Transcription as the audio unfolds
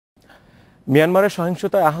মিয়ানমারের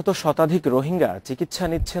সহিংসতায় আহত শতাধিক রোহিঙ্গা চিকিৎসা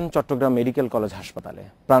নিচ্ছেন চট্টগ্রাম মেডিকেল কলেজ হাসপাতালে।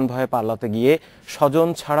 প্রাণভয়ে পালাতে গিয়ে স্বজন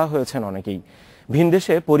ছাড়া হয়েছেন অনেকেই।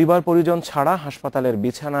 ভিনদেশে পরিবার পরিজন ছাড়া হাসপাতালের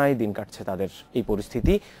বিছানায় দিন কাটছে তাদের। এই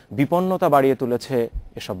পরিস্থিতি বিপন্নতা বাড়িয়ে তুলেছে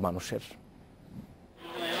এসব মানুষের।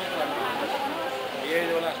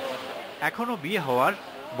 এখনো বিয়ে হওয়ার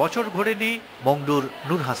বছর ঘোরেনি মংডুর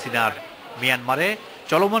নূর হাসিনার। মিয়ানমারে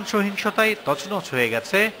চলমান সহিংসতায় তছনছ হয়ে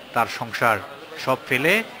গেছে তার সংসার। সব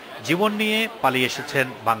ফেলে জীবন নিয়ে পালিয়ে এসেছেন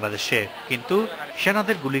বাংলাদেশে, কিন্তু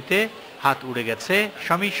সেনাদের গুলিতে হাত উড়ে গেছে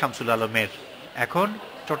স্বামী শামসুল আলমের। এখন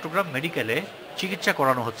চট্টগ্রাম মেডিকেলে চিকিৎসা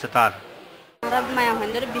করানো হচ্ছে তার।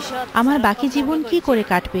 আমার বাকি জীবন কি করে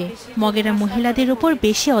কাটবে? মগেরা মহিলাদের উপর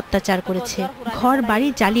বেশি অত্যাচার করেছে, ঘর বাড়ি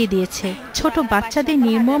জ্বালিয়ে দিয়েছে, ছোট বাচ্চাদের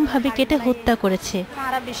নির্মমভাবে কেটে হত্যা করেছে।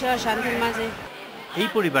 এই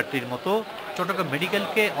পরিবারটির মতো চট্টগ্রাম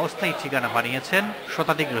মেডিকেলকে অস্থায়ী ঠিকানা বানিয়েছেন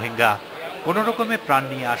শতাধিক রোহিঙ্গা। কোনো রকমে প্রাণ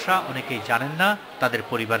নিয়ে আসা অনেকেই জানেন না তাদের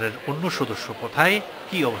পরিবারের অন্য সদস্য কোথায়,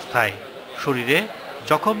 কি অবস্থায়। শরীরে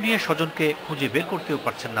জখম নিয়ে স্বজনকে খুঁজে বের করতেও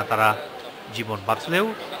পারছেন না তারা। জীবন বাঁচলেও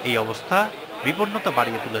এই অবস্থা বিপন্নতা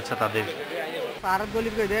বাড়িয়ে তুলেছে তাদের।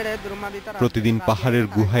 প্রতিদিন পাহাড়ের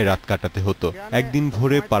গুহায় রাত কাটাতে হতো। একদিন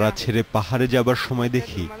ভোরে পাড়া ছেড়ে পাহাড়ে যাবার সময়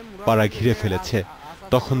দেখি পাড়া ঘিরে ফেলেছে।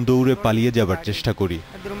 তখন দৌড়ে পালিয়ে যাবার চেষ্টা করি।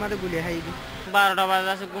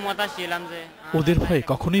 ওদের ভয়ে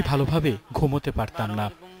কখনোই ভালোভাবে ঘুমোতে পারতাম না।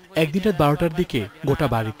 একদিন রাত 12টার দিকে গোটা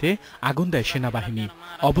বাড়িতে আগুন দেয় সেনাবাহিনী।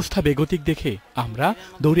 অবস্থা বেগতিক দেখে আমরা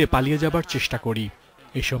দৌড়ে পালিয়ে যাবার চেষ্টা করি।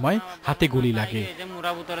 এ সময় হাতে গুলি লাগে।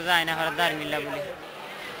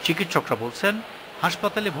 চিকিৎসকরা বলছেন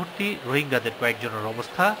হাসপাতালে ভর্তি রোহিঙ্গাদের কয়েকজনের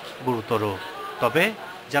অবস্থা গুরুতর। তবে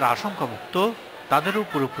যারা আশঙ্কামুক্ত তাদেরও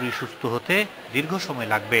পুরোপুরি সুস্থ হতে দীর্ঘ সময়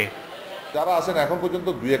লাগবে। যারা আছেন এখন পর্যন্ত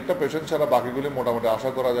 2-1টা পেশেন্ট ছাড়া বাকিগুলি মোটামুটি আশা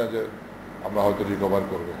করা যায় যে আমরা হয়তো রিকভার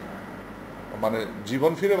করবে, মানে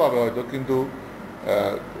জীবন ফিরে পাবে হয়তো, কিন্তু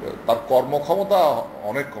তার কর্মক্ষমতা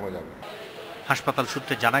অনেক কমে যাবে। হাসপাতাল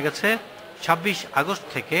সূত্রে জানা গেছে 26 আগস্ট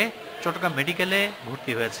থেকে চট্টগ্রাম মেডিকেলে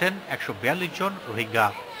ভর্তি হয়েছেন 142 জন রোহিঙ্গা।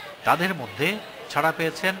 তাদের মধ্যে ছাড়া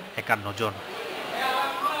পেয়েছেন 51 জন।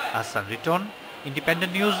 Ahsan written,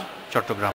 independent news, Chittagong.